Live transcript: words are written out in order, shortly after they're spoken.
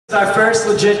It's our first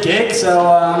legit gig,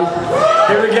 so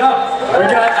here we go. We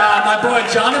got my boy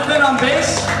Jonathan on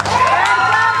bass,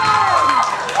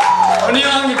 O'Neill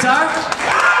on guitar,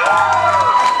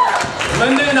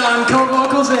 Lyndon on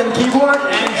co-vocals and keyboard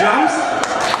and drums,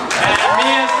 and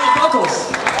me as lead vocals.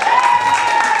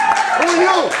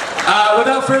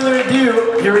 Without further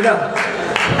ado, here we go.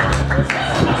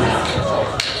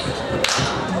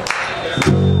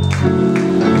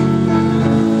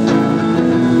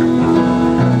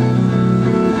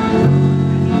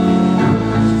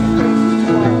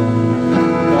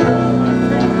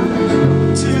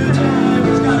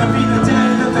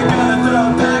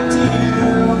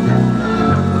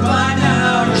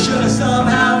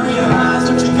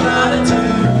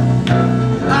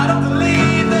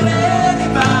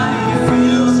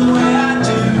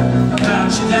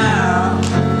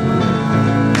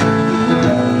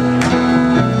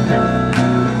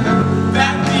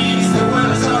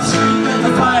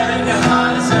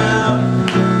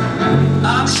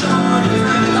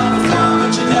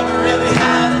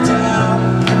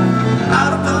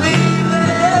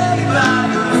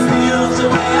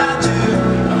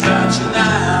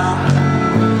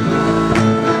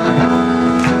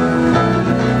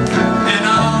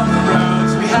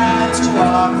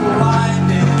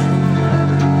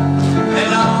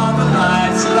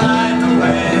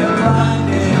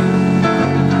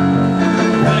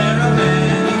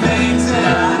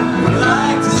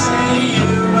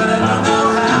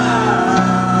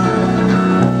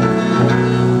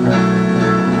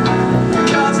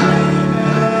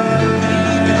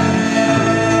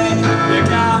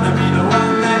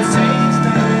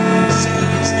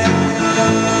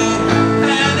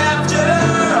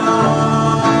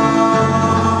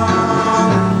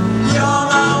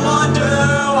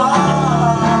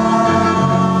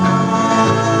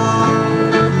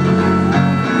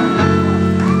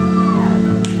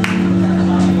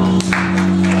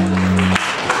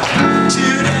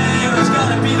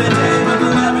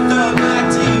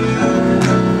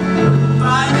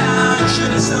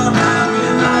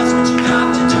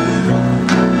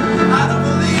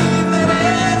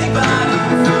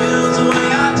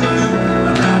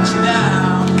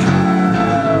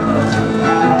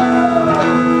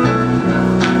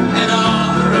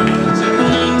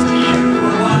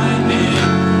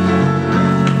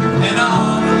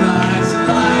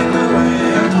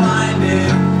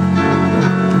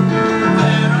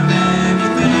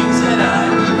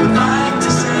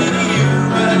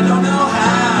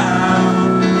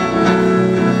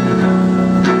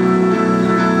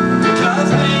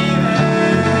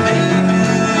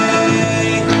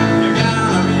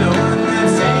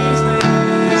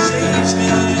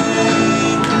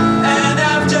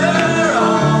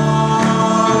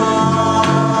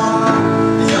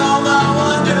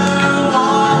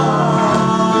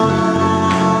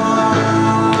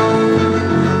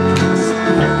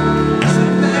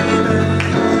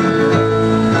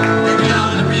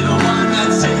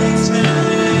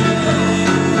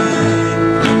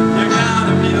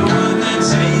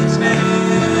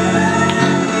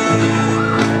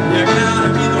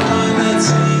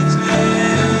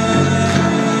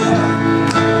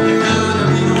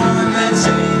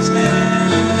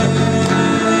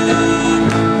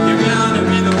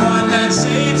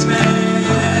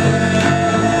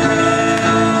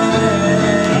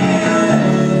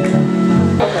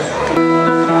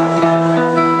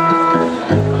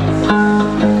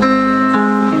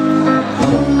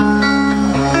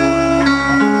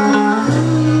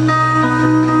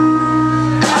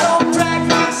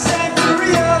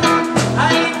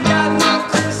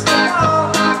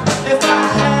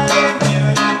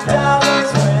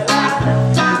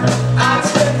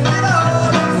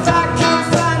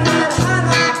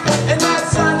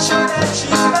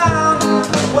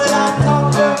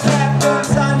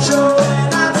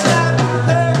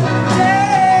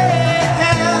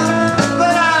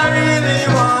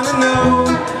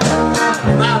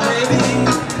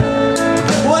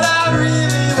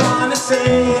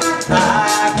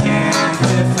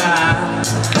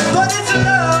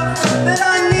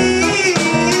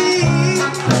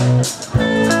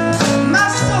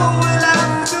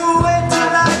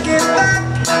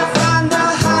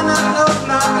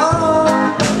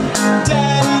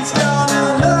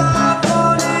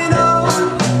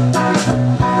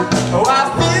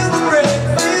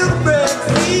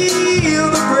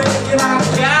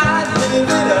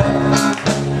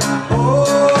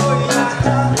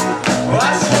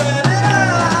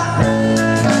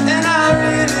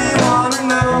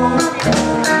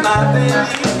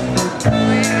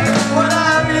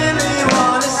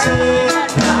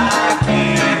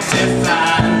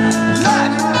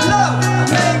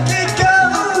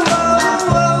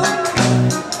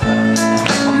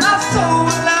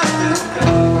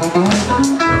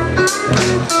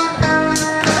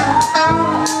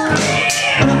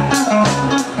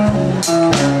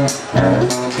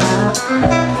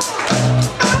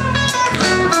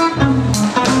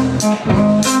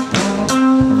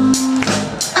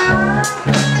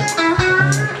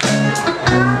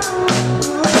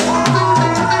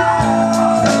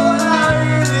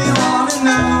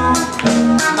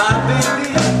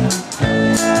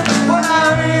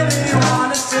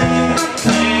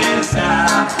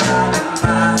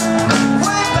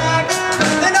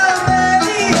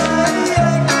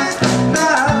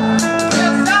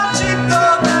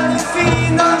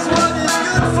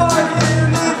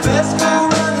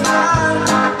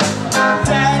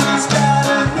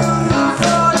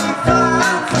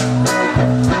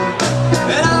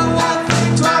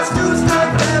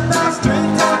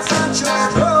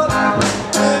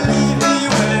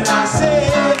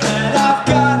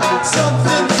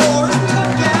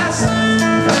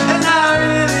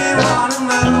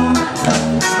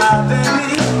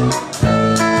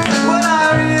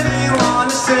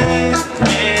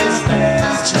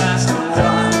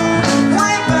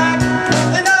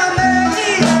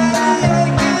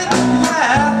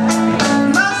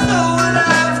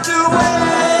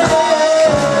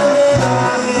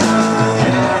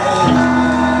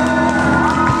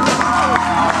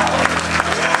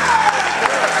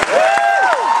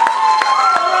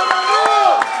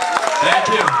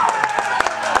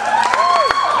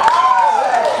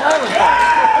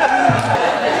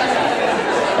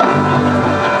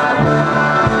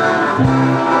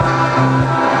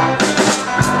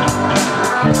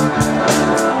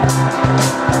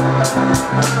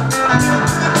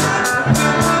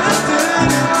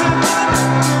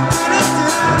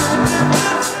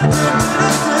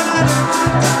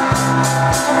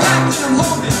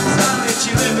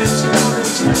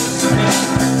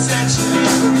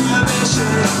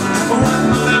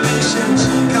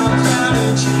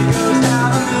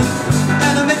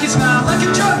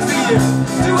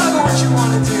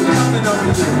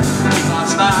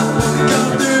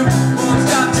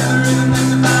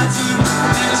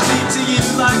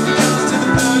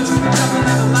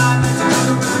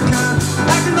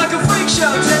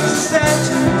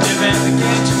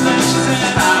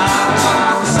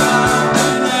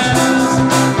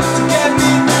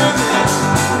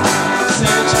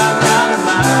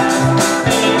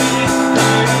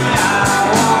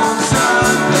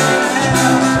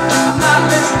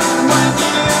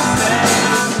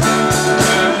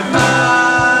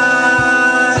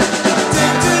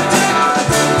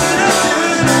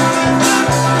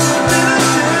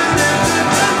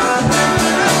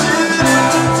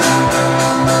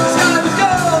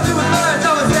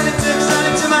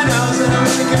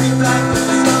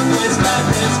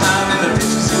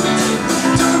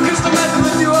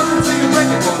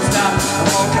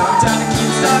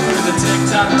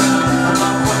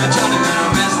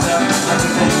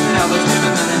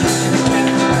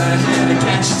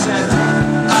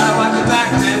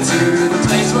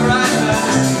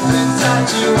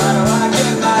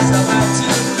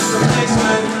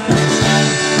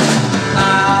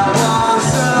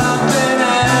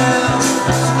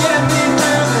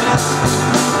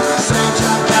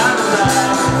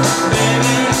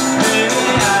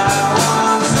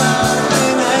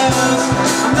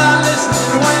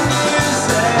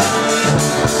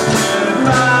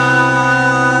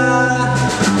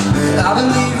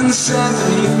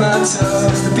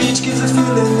 The beach gives a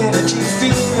feeling, energy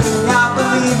feeling. I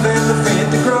believe in the faith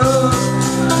that grows.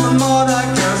 The more that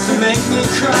goes to make me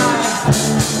cry.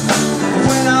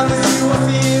 When I'm with you I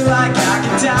feel like I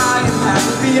can die and that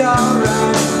will be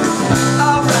alright,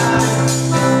 alright.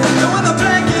 And when the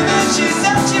plan came in she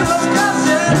said she was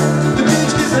crossing. The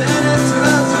beach gives an energy to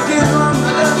us to give on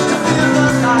the love to feel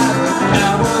alive. And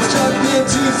I was struggling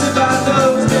to survive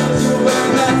those days you were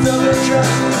wearing that velvet dress.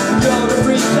 You're the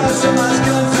freak that's so much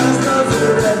guns.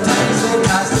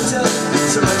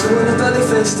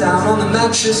 Face down on the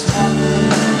mattress and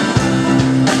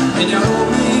you hold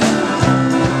me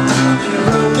and you're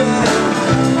broken.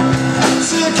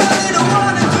 So you're coming to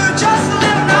want to do just a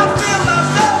little. I feel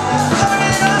myself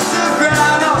falling off the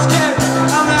ground. I was scared,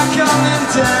 I'm not coming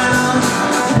down.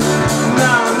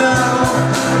 No, no.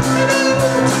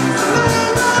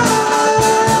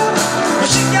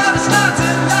 She got a smile to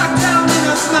knock down in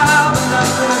her smile, but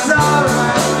nothing's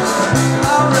alright,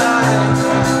 alright.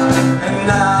 And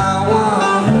I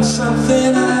want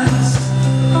something else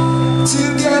to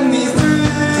get me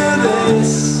through.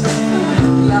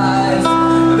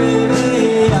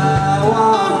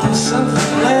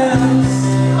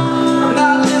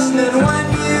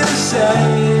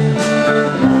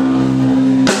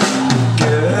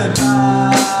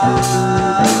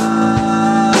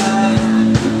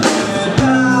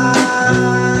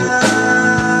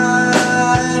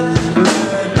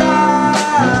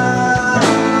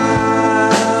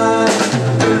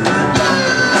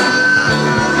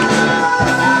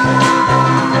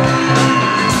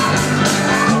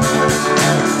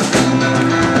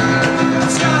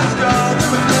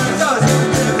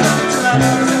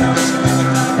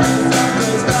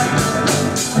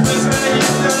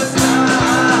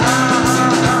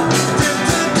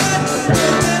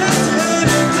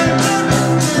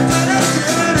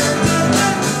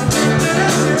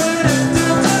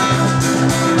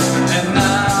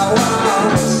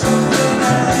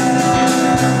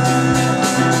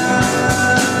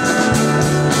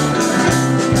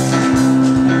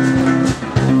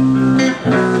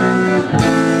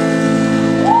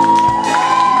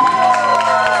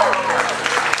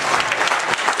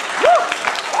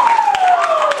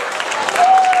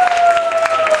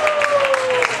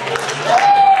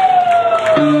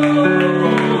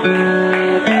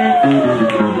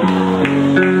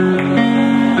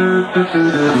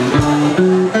 Thank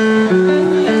you.